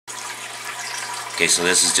Okay, so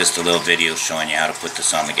this is just a little video showing you how to put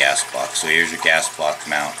this on the gas block. So here's your gas block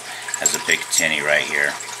mount. Has a big tinny right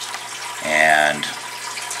here, and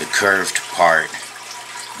the curved part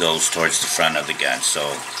goes towards the front of the gun,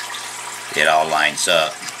 so it all lines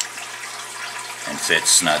up and fits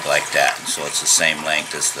snug like that. And so it's the same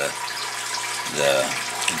length as the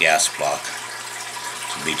gas block.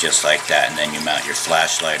 It'll be just like that, and then you mount your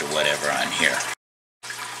flashlight or whatever on here.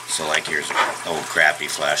 So like here's an old crappy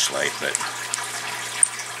flashlight, but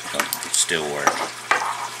it still work.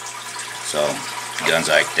 So guns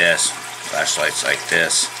like this, flashlights like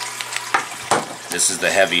this. This is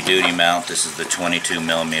the heavy duty mount. This is the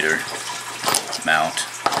 22mm mount.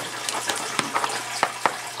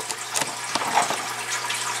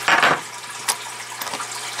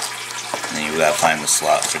 And then you gotta find the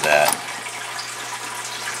slot for that.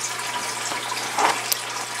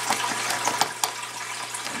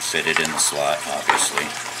 And fit it in the slot, obviously.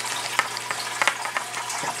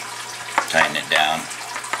 Tighten it down.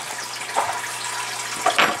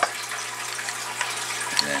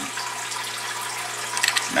 And then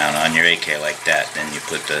mount on your AK like that. Then you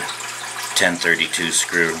put the 1032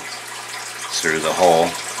 screw through the hole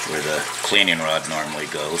where the cleaning rod normally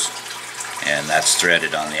goes, and that's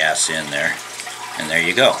threaded on the ass end there, and there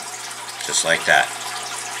you go, just like that.